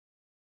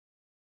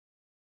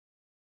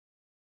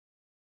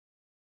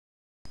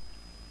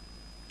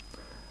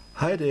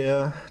Hi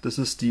there, this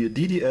is the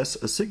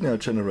DDS signal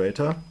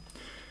generator.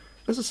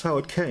 This is how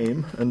it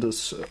came in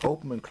this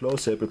open and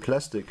closable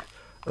plastic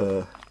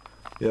thingy.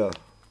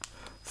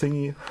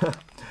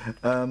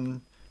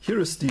 Here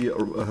is the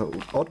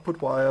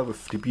output wire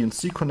with the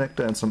BNC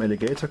connector and some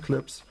alligator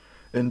clips.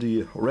 In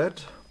the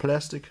red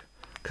plastic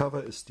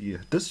cover is the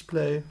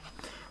display.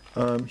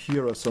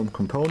 Here are some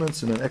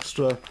components in an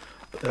extra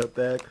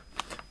bag.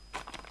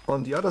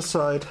 On the other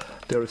side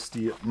there is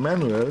the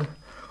manual,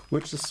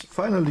 which is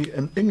finally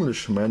an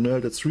English manual.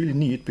 That's really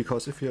neat,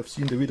 because if you have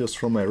seen the videos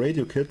from my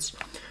radio kits,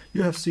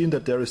 you have seen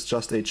that there is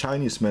just a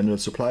Chinese manual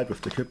supplied with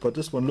the kit, but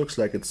this one looks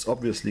like it's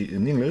obviously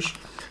in English.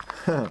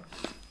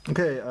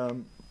 Okay,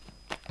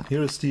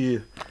 here is the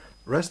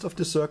rest of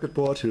the circuit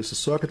board. Here is the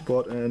circuit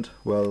board and,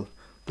 well,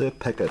 the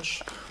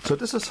package. So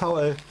this is how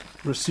I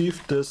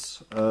received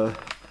this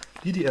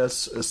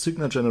DDS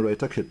signal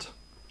generator kit.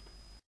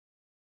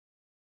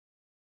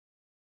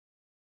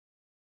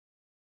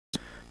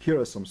 Here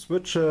are some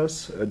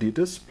switches, the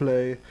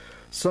display,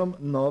 some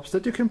knobs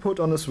that you can put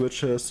on the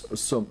switches,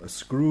 some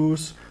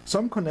screws,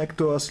 some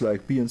connectors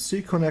like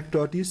BNC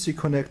connector, DC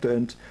connector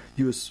and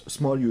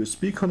small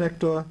USB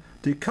connector.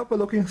 The copper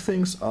looking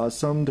things are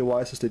some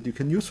devices that you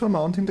can use for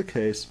mounting the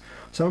case.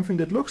 Something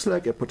that looks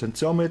like a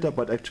potentiometer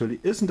but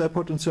actually isn't a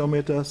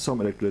potentiometer, some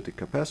electrolytic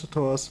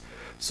capacitors,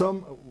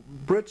 some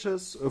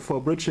bridges for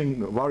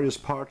bridging various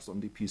parts on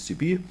the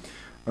PCB.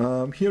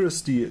 Here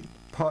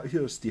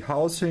is the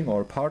housing,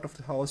 or part of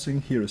the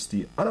housing. Here is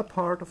the other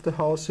part of the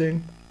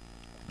housing.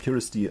 Here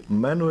is the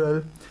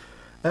manual,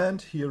 and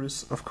here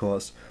is, of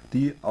course,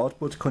 the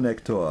output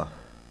connector.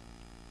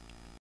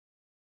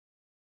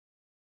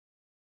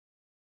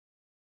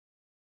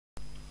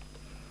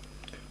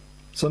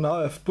 So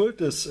now I've built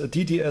this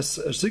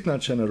DDS signal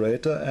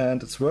generator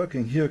and it's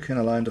working. Here you can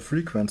align the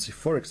frequency,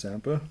 for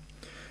example,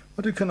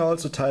 but you can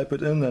also type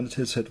it in, and it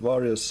has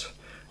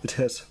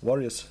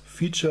various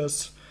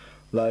features.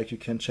 Like you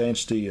can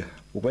change the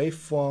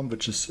waveform,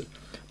 which is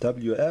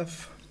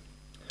WF.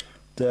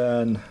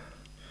 Then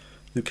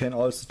you can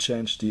also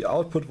change the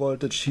output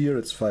voltage. Here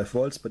it's 5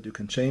 volts, but you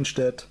can change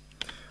that.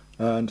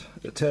 And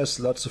it has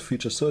lots of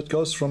features. So it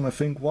goes from, I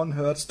think, 1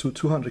 Hz to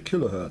 200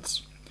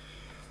 kHz.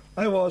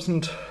 I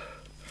wasn't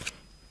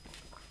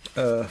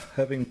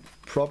having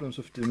problems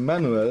with the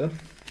manual,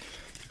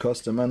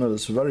 because the manual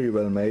is very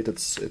well made.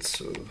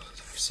 It's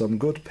some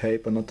good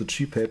paper, not the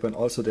cheap paper, and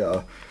also there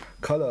are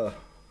color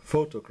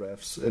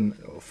photographs and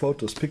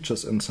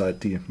pictures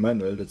inside the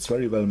manual. That's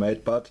very well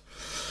made, but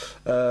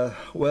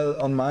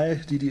well, on my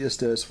DDS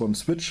there's one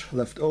switch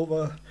left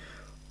over.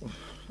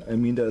 I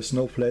mean, there's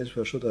no place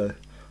where should I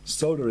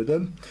solder it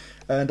in,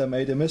 and I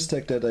made a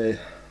mistake that I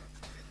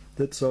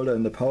did solder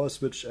in the power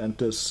switch and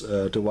this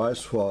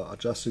device for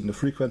adjusting the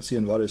frequency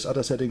and various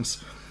other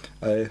settings.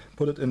 I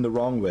put it in the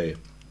wrong way,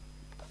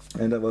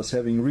 and I was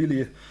having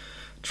really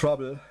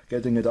trouble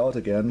getting it out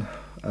again.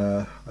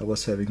 I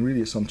was having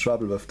really some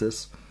trouble with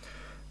this.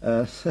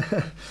 I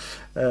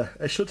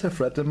should have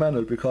read the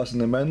manual, because in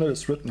the manual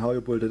it's written how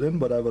you build it in,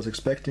 but I was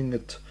expecting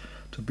it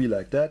to be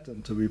like that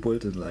and to be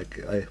built in like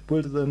I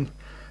built it in,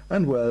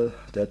 and well,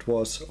 that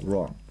was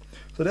wrong.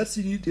 So that's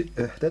the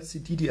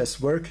DDS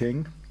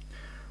working.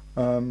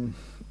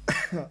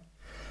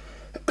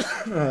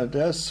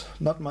 There's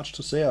not much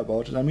to say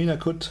about it. I mean, I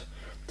could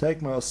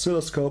take my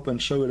oscilloscope and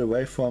show you the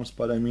waveforms,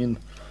 but I mean,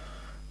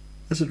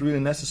 is it really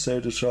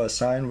necessary to show a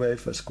sine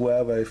wave, a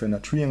square wave and a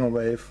triangle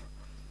wave?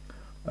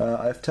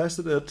 I've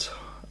tested it.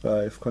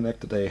 I've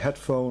connected a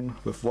headphone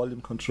with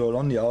volume control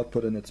on the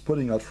output, and it's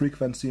putting out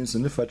frequencies,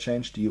 and if I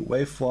change the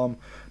waveform,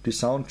 the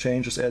sound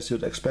changes as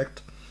you'd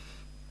expect.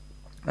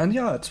 And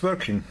yeah, it's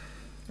working.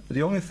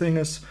 The only thing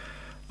is,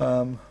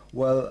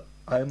 well,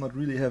 I'm not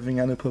really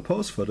having any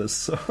purpose for this.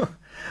 So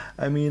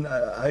I mean,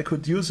 I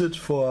could use it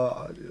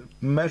for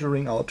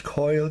measuring out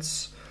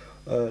coils,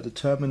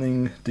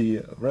 determining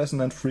the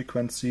resonant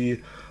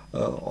frequency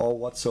or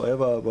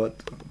whatsoever,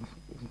 but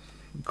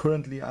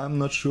currently I'm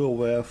not sure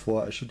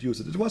wherefore I should use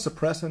it. It was a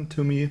present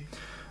to me,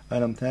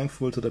 and I'm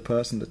thankful to the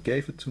person that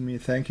gave it to me.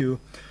 Thank you.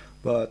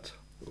 But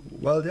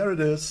well, there it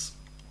is,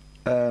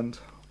 and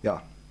yeah,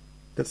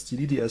 that's the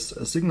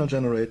DDS signal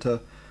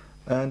generator,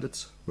 and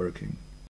it's working.